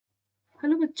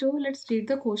Hello बच्चों, let's read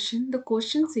the question. The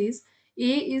question says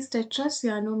A is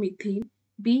tetracyanomethane,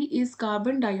 B is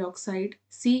carbon dioxide,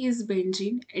 C is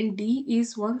benzene and D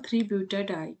is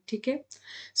 1,3-butadiene. ठीक है?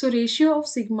 So ratio of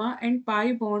sigma and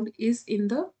pi bond is in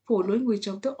the following which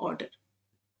of the order.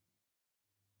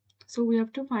 So we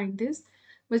have to find this.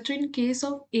 But in case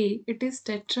of A, it is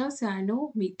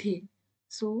tetracyanomethane.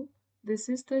 So this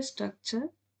is the structure.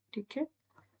 ठीक है?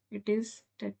 It is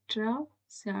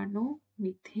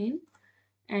tetracyanomethane.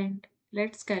 And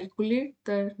let's calculate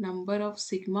the number of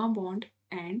sigma bond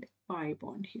and pi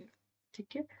bond here.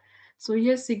 Okay. So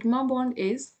here sigma bond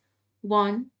is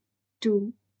 1,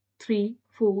 2, 3,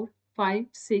 4, 5,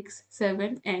 6,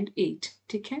 7 and 8.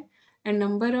 Okay. And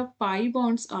number of pi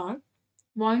bonds are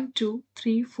 1, 2,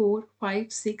 3, 4,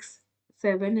 5, 6,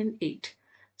 7 and 8.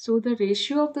 So the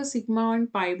ratio of the sigma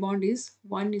and pi bond is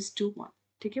 1:1.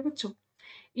 Okay, बच्चों.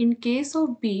 In case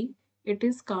of B, it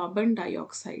is carbon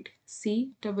dioxide.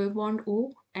 C double bond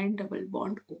O and double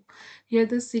bond O. Here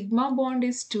the sigma bond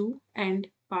is 2 and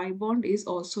pi bond is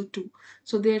also 2.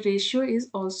 So their ratio is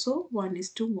also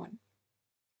 1:1.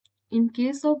 In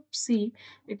case of C,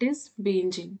 it is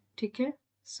benzene. Okay?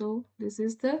 So this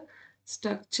is the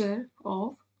structure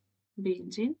of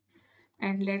benzene.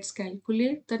 And let's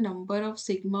calculate the number of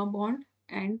sigma bond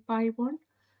and pi bond.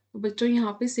 तो बच्चों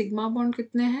यहाँ पे sigma bond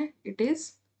कितने हैं? It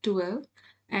is 12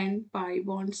 and pi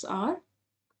bonds are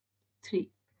 3.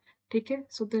 ठीक है,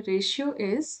 so the ratio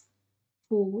is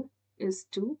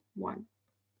 4:1.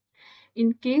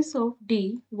 In case of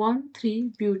D,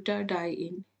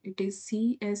 1,3-butadiene, it is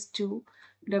CH2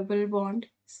 double bond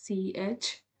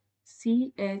CH,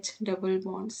 CH double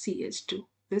bond CH2.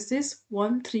 This is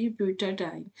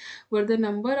 1,3-butadiene, where the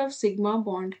number of sigma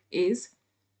bond is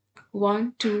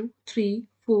 1, 2, 3,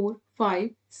 4,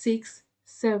 5, 6,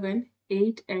 7,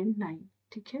 8 and 9.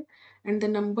 ठीक है? And the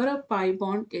number of pi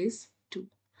bond is 2.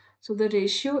 So the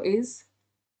ratio is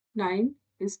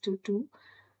 9:2.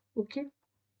 Okay.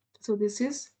 So this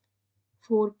is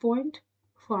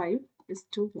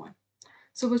 4.5:1.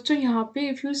 So बच्चों यहाँ पे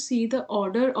if you see the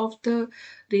order of the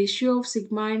ratio of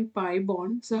sigma and pi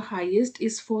bonds, the highest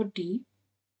is for D.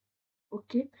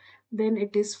 Okay. Then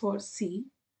it is for C.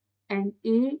 And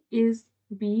A is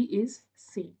B is C.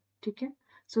 ठीक है?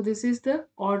 So this is the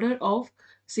order of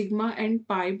sigma and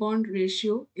pi bond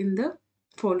ratio in the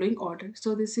following order.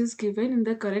 So this is given in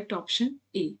the correct option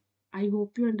A. I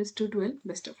hope you understood well.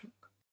 Best of luck.